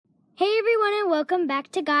welcome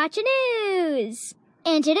back to Gotcha News.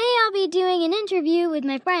 And today I'll be doing an interview with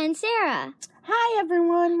my friend Sarah. Hi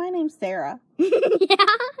everyone, my name's Sarah.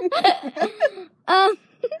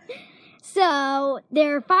 So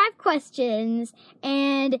there are 5 questions,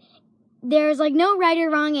 and there's no right or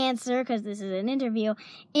wrong answer because this is an interview.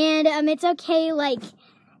 And it's okay,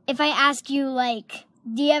 if I ask you,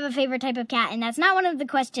 do you have a favorite type of cat? And that's not one of the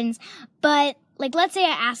questions, but let's say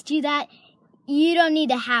I asked you that, you don't need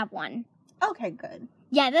to have one. Okay, good.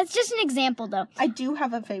 Yeah, that's just an example, though. I do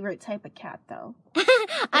have a favorite type of cat, though.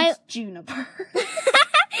 It's Juniper.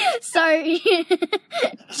 Sorry.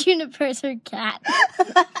 Juniper's her cat.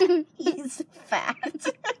 He's fat.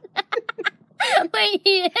 Wait,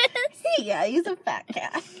 he is? Yeah, he's a fat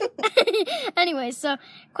cat. Anyway, so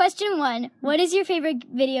question 1. What is your favorite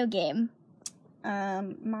video game?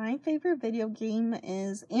 My favorite video game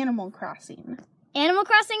is Animal Crossing. Animal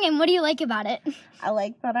Crossing, and what do you like about it? I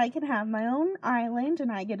like that I can have my own island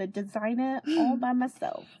and I get to design it all by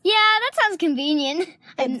myself. Yeah, that sounds convenient.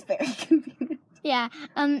 It's very convenient. Yeah,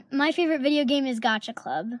 my favorite video game is Gotcha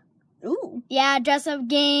Club. Ooh. Yeah, dress-up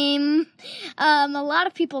game. A lot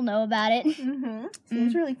of people know about it. Mm-hmm.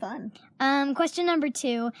 Seems really fun. Question number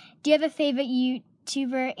 2. Do you have a favorite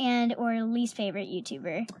YouTuber and or least favorite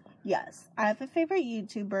YouTuber? Yes, I have a favorite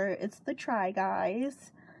YouTuber. It's the Try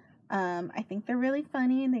Guys. I think they're really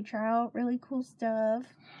funny and they try out really cool stuff.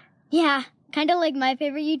 Yeah, kind of like my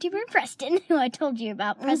favorite YouTuber, Preston, who I told you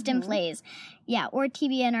about. Preston Plays. Yeah, or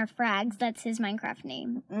TBNR Frags. That's his Minecraft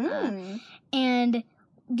name. And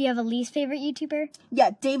do you have a least favorite YouTuber?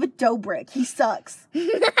 Yeah, David Dobrik. He sucks.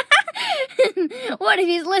 What if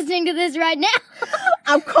he's listening to this right now?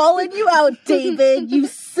 I'm calling you out, David. You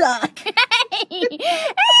suck. Hey!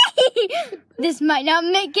 This might not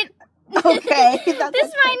make it. Okay.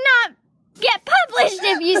 This might not get published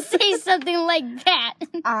if you say something like that.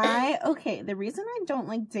 The reason I don't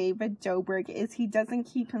like David Dobrik is he doesn't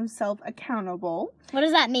keep himself accountable. What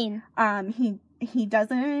does that mean? He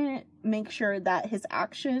doesn't make sure that his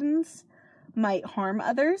actions might harm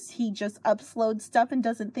others. He just uploads stuff and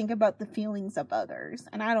doesn't think about the feelings of others.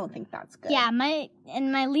 And I don't think that's good. Yeah, my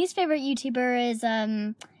least favorite YouTuber is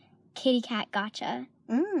Kitty Cat Gotcha.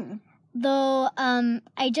 Though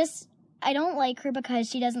I don't like her because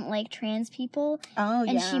she doesn't like trans people. Oh,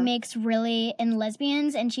 yeah. And she makes really, and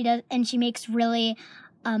lesbians, and she makes really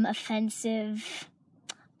offensive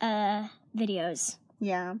videos.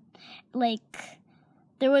 Yeah.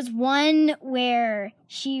 There was one where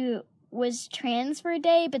she was trans for a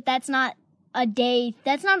day, but that's not a day,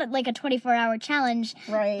 that's not a 24-hour challenge.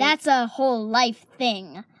 Right. That's a whole life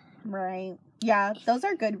thing. Right. Yeah, those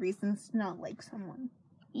are good reasons to not like someone.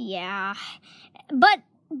 Yeah. But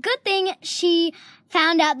good thing she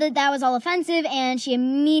found out that was all offensive and she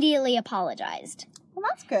immediately apologized. Well,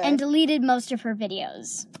 that's good. And deleted most of her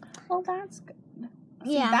videos. Well, that's good.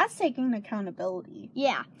 See, Yeah. that's taking accountability.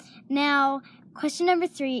 Yeah. Now, question number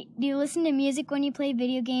 3. Do you listen to music when you play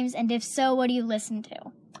video games? And if so, what do you listen to?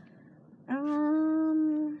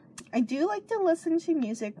 I do like to listen to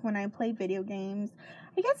music when I play video games.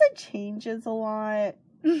 I guess it changes a lot.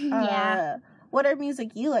 Yeah. What are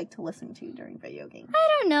music you like to listen to during video games?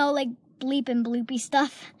 I don't know, bleep and bloopy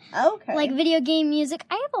stuff. Okay. Video game music.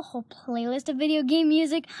 I have a whole playlist of video game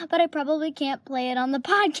music, but I probably can't play it on the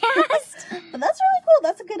podcast. But that's really cool.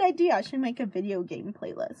 That's a good idea. I should make a video game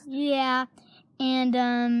playlist. Yeah.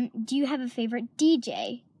 And, do you have a favorite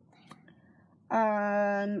DJ?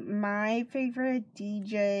 My favorite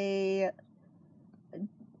DJ...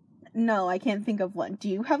 No, I can't think of one. Do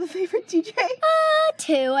you have a favorite DJ?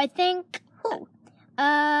 2, I think. Who?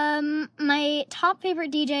 My top favorite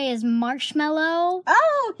DJ is Marshmello.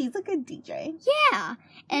 Oh, he's a good DJ. Yeah.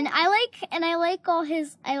 And I like all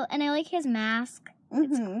his, I like his mask.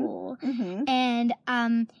 It's cool. And,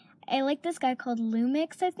 I like this guy called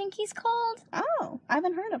Lumix, I think he's called. Oh, I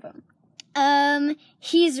haven't heard of him.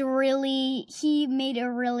 He made a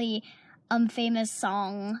really, famous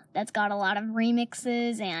song that's got a lot of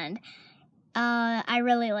remixes, and, I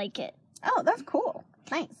really like it. Oh, that's cool.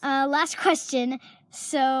 Nice. Last question.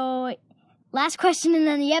 So, last question and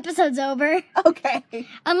then the episode's over. Okay.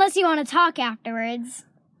 Unless you want to talk afterwards.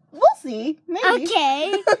 We'll see. Maybe.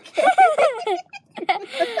 Okay. Okay.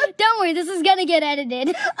 Don't worry, this is gonna get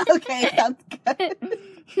edited. Okay, sounds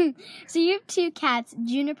good. So you have 2 cats,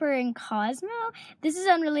 Juniper and Cosmo. This is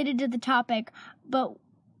unrelated to the topic, but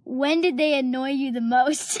when did they annoy you the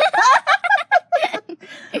most?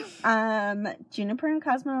 Juniper and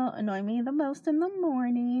Cosmo annoy me the most in the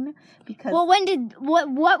morning because... Well,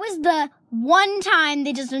 what was the one time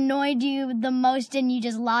they just annoyed you the most and you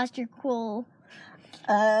just lost your cool?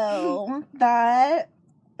 Oh, that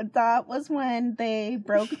That was when they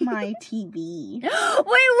broke my TV. Wait,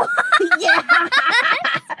 what? Yeah.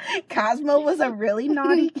 Cosmo was a really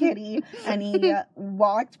naughty kitty, and he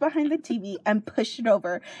walked behind the TV and pushed it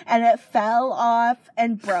over, and it fell off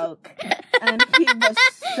and broke. And he was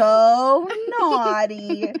so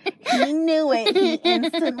naughty. He knew it. He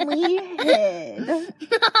instantly hid. No,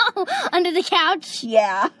 under the couch.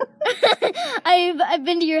 Yeah. I've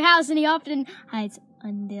been to your house, and he often hides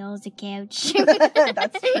under the couch.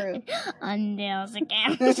 That's true. Under the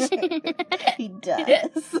couch. He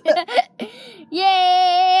does.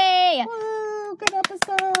 Yay! Woo, good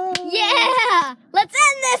episode. Yeah! Let's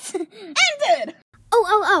end this! Ended!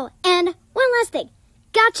 Oh, and one last thing.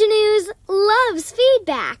 Gotcha News loves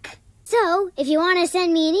feedback. So, if you want to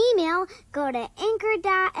send me an email, go to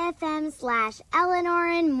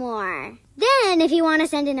anchor.fm/EleanorandMore. Then, if you want to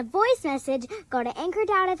send in a voice message, go to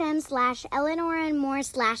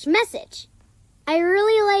anchor.fm/EleanorandMore/message. I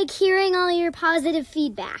really like hearing all your positive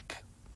feedback.